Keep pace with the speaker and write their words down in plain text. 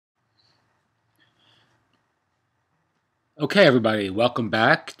Okay, everybody, welcome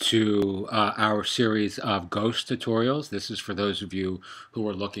back to our series of Ghost tutorials. This is for those of you who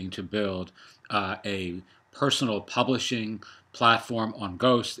are looking to build a personal publishing platform on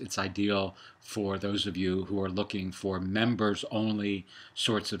Ghost. It's ideal for those of you who are looking for members-only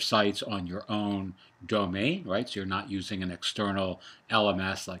sorts of sites on your own domain, right? So you're not using an external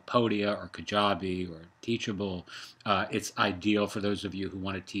LMS like Podia or Kajabi or Teachable. It's ideal for those of you who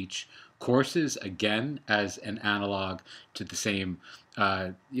want to teach courses, again, as an analog to the same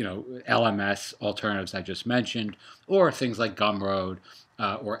LMS alternatives I just mentioned, or things like Gumroad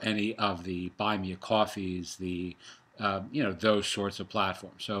or any of the Buy Me a Coffees, those sorts of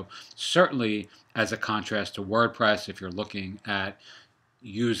platforms. So certainly, as a contrast to WordPress, if you're looking at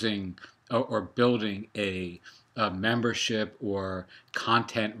using or building a membership or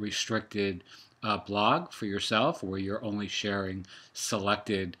content restricted blog for yourself where you're only sharing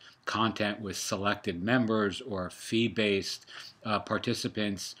selected content with selected members or fee-based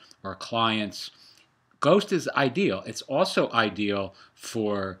participants or clients, Ghost is ideal. It's also ideal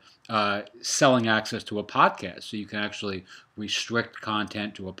for selling access to a podcast. So you can actually restrict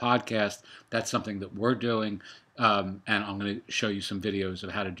content to a podcast. That's something that we're doing. And I'm going to show you some videos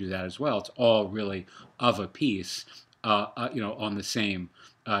of how to do that as well. It's all really of a piece, on the same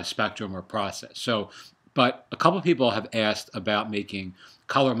spectrum or process. So, but a couple of people have asked about making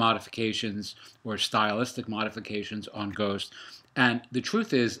color modifications or stylistic modifications on Ghost. And the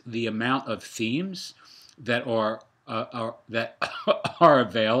truth is, the amount of themes that are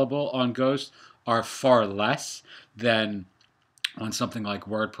available on Ghost are far less than on something like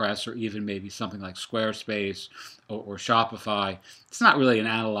WordPress or even maybe something like Squarespace or Shopify. It's not really an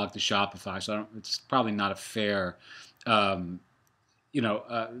analog to Shopify, so it's probably not a fair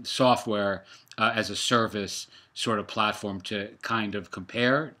software as a service sort of platform to kind of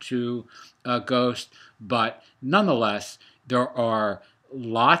compare to Ghost. But nonetheless, there are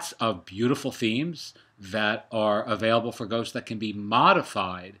lots of beautiful themes that are available for Ghost that can be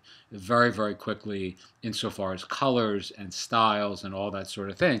modified very, very quickly insofar as colors and styles and all that sort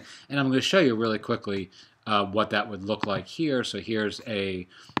of thing. And I'm going to show you really quickly what that would look like here. So here's a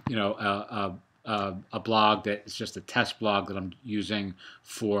blog that is just a test blog that I'm using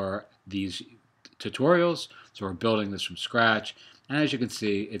for these tutorials. So we're building this from scratch. And as you can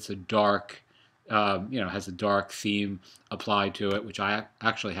see, it's a dark, has a dark theme applied to it, which I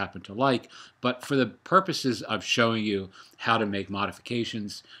actually happen to like. But for the purposes of showing you how to make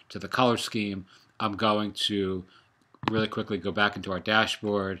modifications to the color scheme, I'm going to really quickly go back into our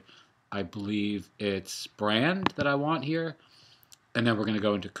dashboard. I believe it's brand that I want here. And then we're going to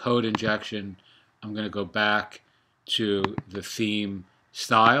go into code injection. I'm going to go back to the theme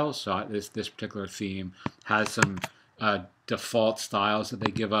styles. So this particular theme has some default styles that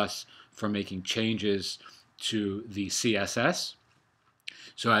they give us for making changes to the CSS.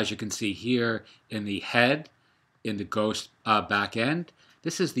 So as you can see here in the head, in the Ghost backend,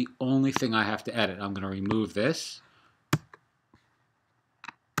 this is the only thing I have to edit. I'm going to remove this.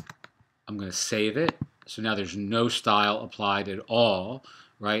 I'm going to save it. So now there's no style applied at all,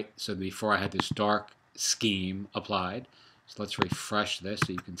 right? So before I had this dark scheme applied. So let's refresh this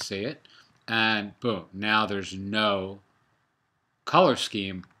so you can see it. And boom, now there's no color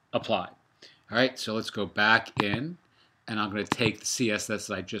scheme applied. All right, so let's go back in, and I'm going to take the CSS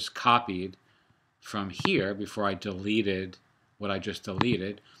that I just copied from here before I deleted what I just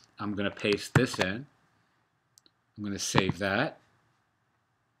deleted. I'm going to paste this in. I'm going to save that.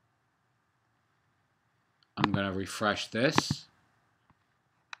 I'm going to refresh this.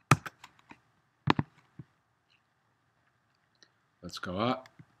 Let's go up.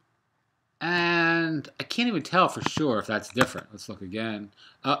 And I can't even tell for sure if that's different. Let's look again.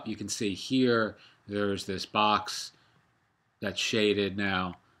 Oh, you can see here there's this box that's shaded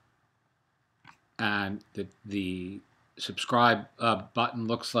now. And the subscribe button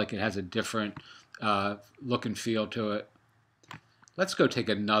looks like it has a different look and feel to it. Let's go take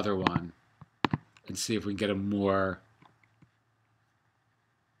another one and see if we can get a more...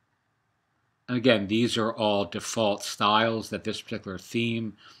 And again, these are all default styles that this particular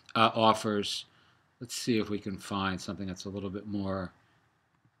theme offers. Let's see if we can find something that's a little bit more...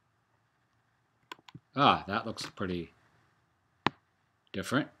 that looks pretty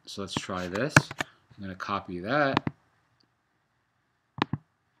different. So let's try this. I'm going to copy that.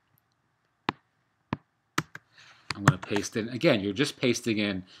 I'm going to paste in. Again, you're just pasting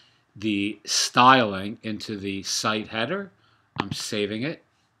in the styling into the site header. I'm saving it.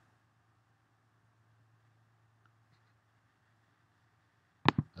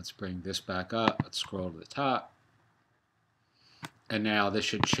 Let's bring this back up. Let's scroll to the top. And now this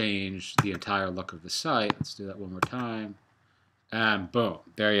should change the entire look of the site. Let's do that one more time. And boom,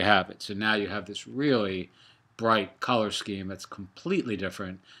 there you have it. So now you have this really bright color scheme that's completely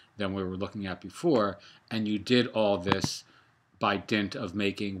different than we were looking at before. And you did all this by dint of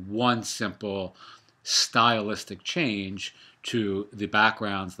making one simple stylistic change to the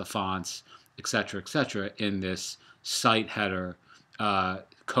backgrounds, the fonts, etc., in this site header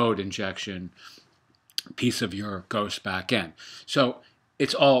code injection piece of your Ghost backend. So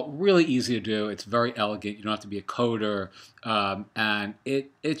it's all really easy to do. It's very elegant. You don't have to be a coder, and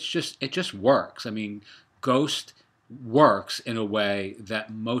it just works. I mean, Ghost works in a way that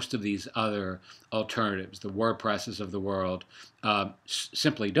most of these other alternatives, the WordPresses of the world,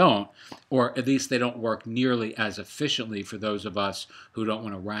 simply don't, or at least they don't work nearly as efficiently for those of us who don't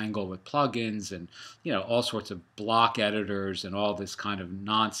want to wrangle with plugins and all sorts of block editors and all this kind of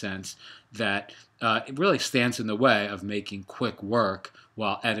nonsense that it really stands in the way of making quick work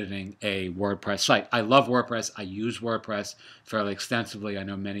while editing a WordPress site. I love WordPress. I use WordPress fairly extensively. I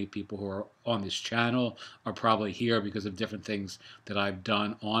know many people who are on this channel are probably here because of different things that I've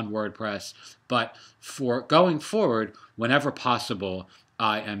done on WordPress. But for going forward, whenever possible,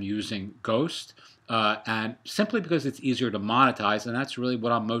 I am using Ghost. And simply because it's easier to monetize, and that's really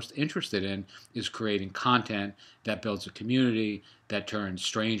what I'm most interested in, is creating content that builds a community, that turns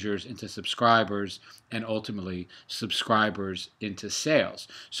strangers into subscribers, and ultimately subscribers into sales.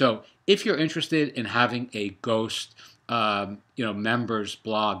 So if you're interested in having a Ghost members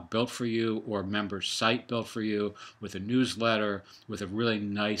blog built for you, or members site built for you, with a newsletter, with a really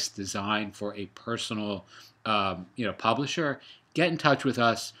nice design for a personal publisher, get in touch with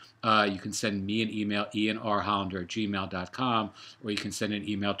us. You can send me an email, ianrhollander@gmail.com, or you can send an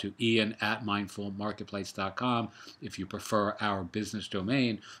email to ian@mindfulmarketplace.com if you prefer our business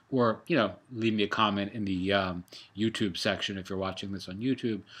domain, or leave me a comment in the YouTube section if you're watching this on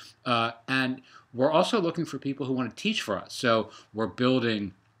YouTube. And we're also looking for people who want to teach for us. So we're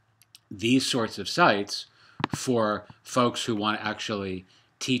building these sorts of sites for folks who want to actually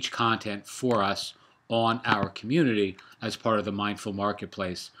teach content for us on our community as part of the Mindful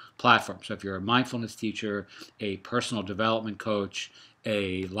Marketplace platform. So if you're a mindfulness teacher, a personal development coach,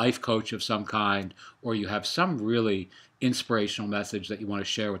 a life coach of some kind, or you have some really inspirational message that you want to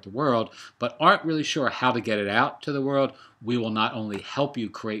share with the world, but aren't really sure how to get it out to the world, we will not only help you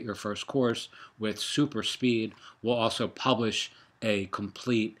create your first course with super speed, we'll also publish a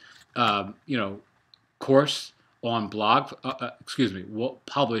complete, course on blog, we'll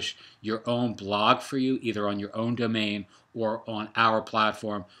publish your own blog for you, either on your own domain or on our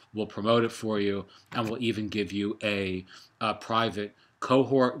platform. We'll promote it for you, and we'll even give you a private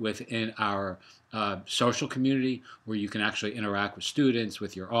cohort within our social community where you can actually interact with students,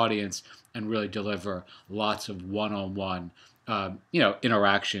 with your audience, and really deliver lots of one-on-one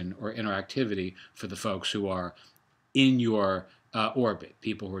interaction or interactivity for the folks who are in your orbit.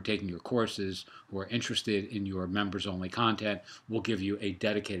 People who are taking your courses, who are interested in your members-only content, will give you a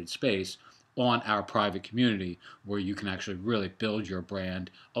dedicated space on our private community where you can actually really build your brand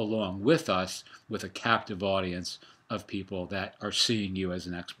along with us, with a captive audience of people that are seeing you as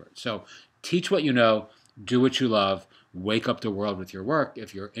an expert. So teach what you know, do what you love, wake up the world with your work.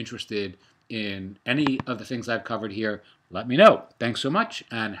 If you're interested in any of the things I've covered here, let me know. Thanks so much,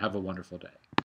 and have a wonderful day.